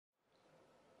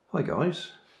Hi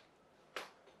guys,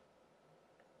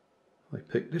 I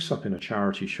picked this up in a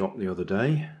charity shop the other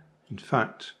day. In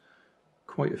fact,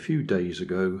 quite a few days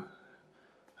ago.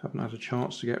 Haven't had a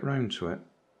chance to get round to it.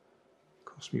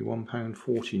 Cost me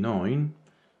 £1.49.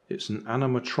 It's an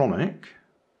animatronic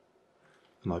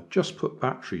and I've just put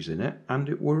batteries in it and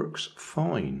it works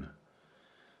fine.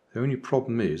 The only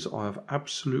problem is I have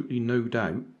absolutely no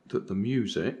doubt that the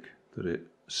music that it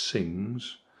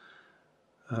sings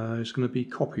is going to be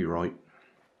copyright.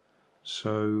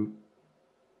 So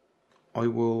I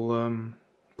will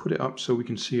put it up so we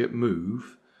can see it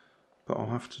move, but I'll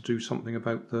have to do something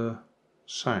about the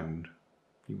sound.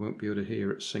 You won't be able to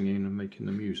hear it singing and making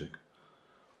the music.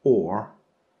 Or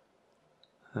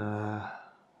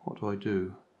what do I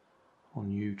do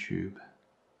on YouTube?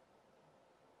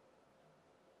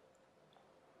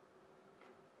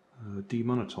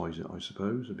 Demonetize it, I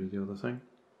suppose, would be the other thing.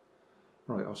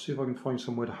 Right, I'll see if I can find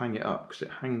somewhere to hang it up, because it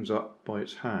hangs up by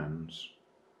its hands.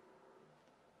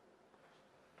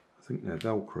 I think they're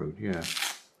velcroed, yeah.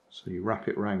 So you wrap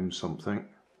it round something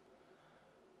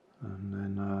and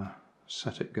then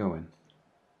set it going.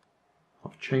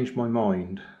 I've changed my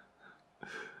mind.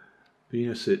 Being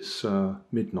as it's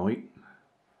midnight,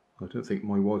 I don't think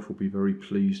my wife will be very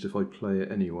pleased if I play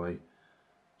it anyway.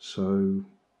 So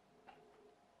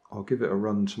I'll give it a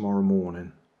run tomorrow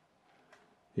morning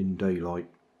in daylight.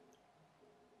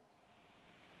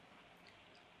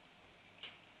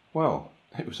 Well,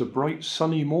 it was a bright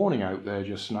sunny morning out there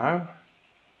just now.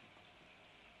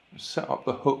 I set up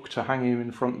the hook to hang him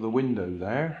in front of the window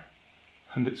there,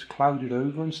 and it's clouded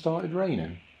over and started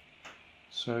raining.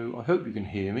 So I hope you can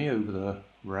hear me over the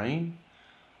rain.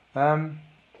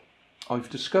 I've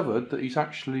discovered that he's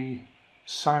actually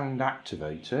sound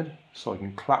activated, so I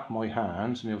can clap my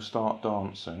hands and he'll start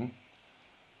dancing.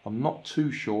 I'm not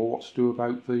too sure what to do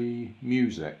about the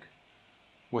music,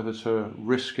 whether to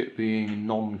risk it being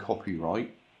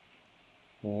non-copyright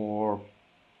or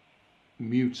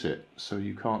mute it so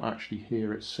you can't actually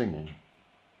hear it singing.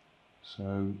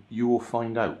 So you will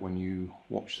find out when you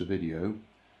watch the video.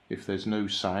 If there's no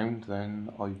sound,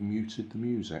 then I've muted the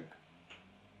music.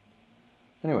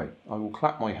 Anyway, I will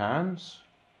clap my hands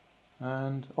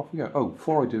and off we go. Oh,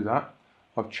 before I do that,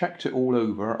 I've checked it all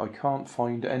over. I can't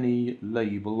find any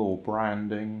label or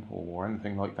branding or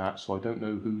anything like that, so I don't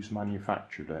know who's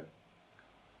manufactured it.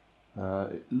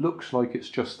 It looks like it's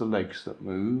just the legs that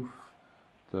move.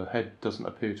 The head doesn't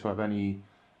appear to have any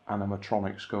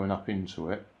animatronics going up into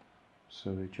it,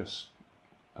 so it just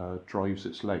drives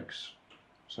its legs.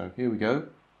 So here we go.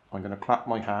 I'm going to clap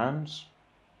my hands.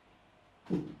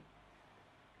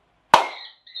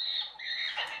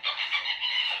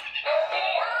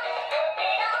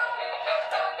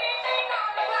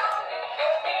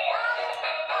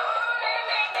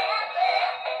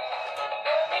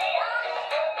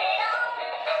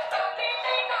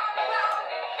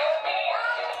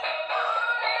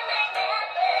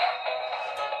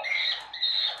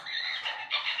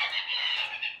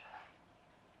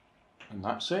 And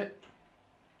that's it.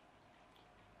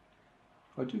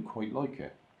 I do quite like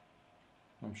it.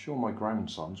 I'm sure my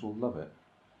grandsons will love it.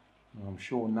 And I'm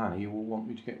sure Nanny will want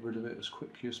me to get rid of it as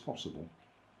quickly as possible.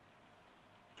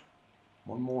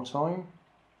 One more time.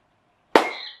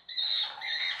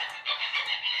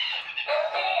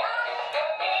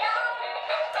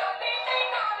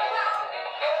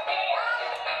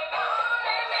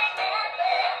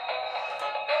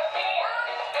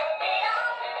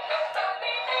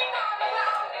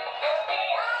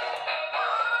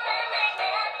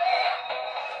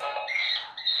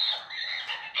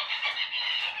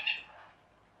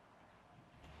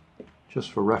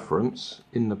 Just for reference,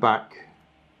 in the back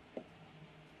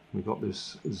we've got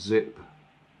this zip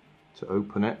to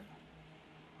open it.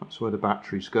 That's where the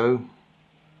batteries go,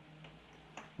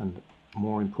 and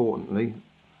more importantly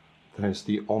there's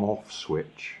the on-off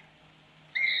switch.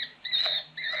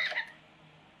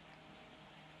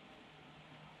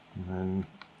 And then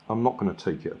I'm not going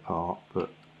to take it apart, but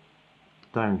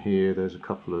down here there's a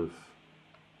couple of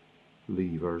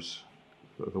levers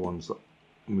that are the ones that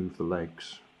move the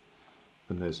legs.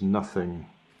 And there's nothing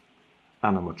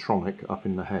animatronic up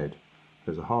in the head.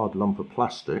 There's a hard lump of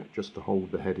plastic just to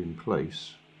hold the head in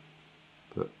place,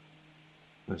 but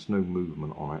there's no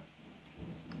movement on it.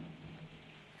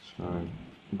 So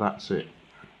that's it.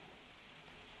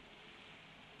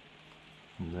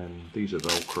 And then these are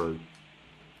Velcro,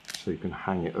 so you can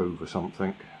hang it over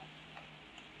something.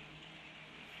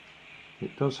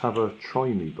 It does have a try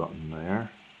me button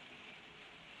there,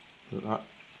 but that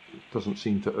doesn't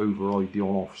seem to override the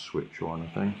on-off switch or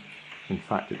anything. In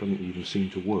fact, it doesn't even seem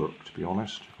to work, to be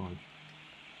honest. If I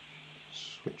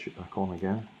switch it back on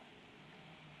again.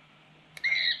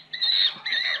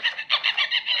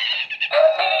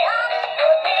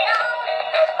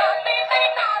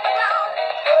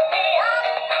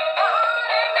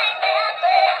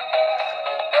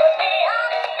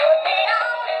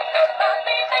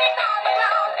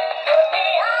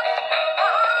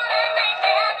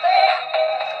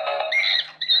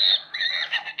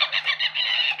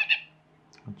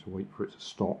 for it to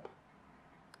stop.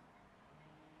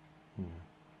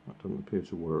 That doesn't appear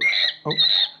to work. Oh,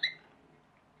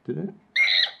 did it?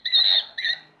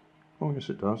 Oh, yes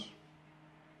it does.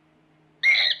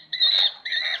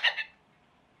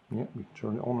 Yeah, we can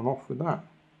turn it on and off with that.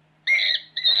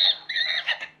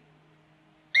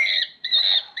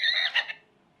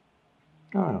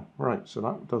 Ah, right, so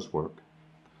that does work.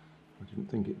 I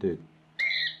didn't think it did.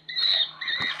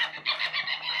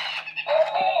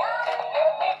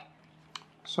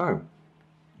 So,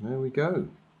 there we go.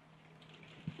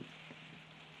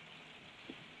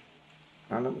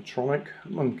 Animatronic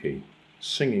Monkey,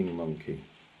 singing monkey,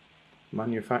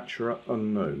 manufacturer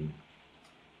unknown.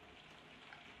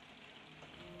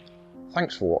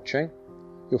 Thanks for watching.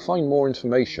 You'll find more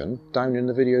information down in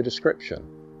the video description.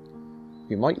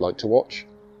 You might like to watch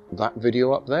that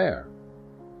video up there,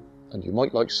 and you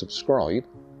might like to subscribe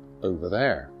over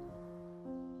there.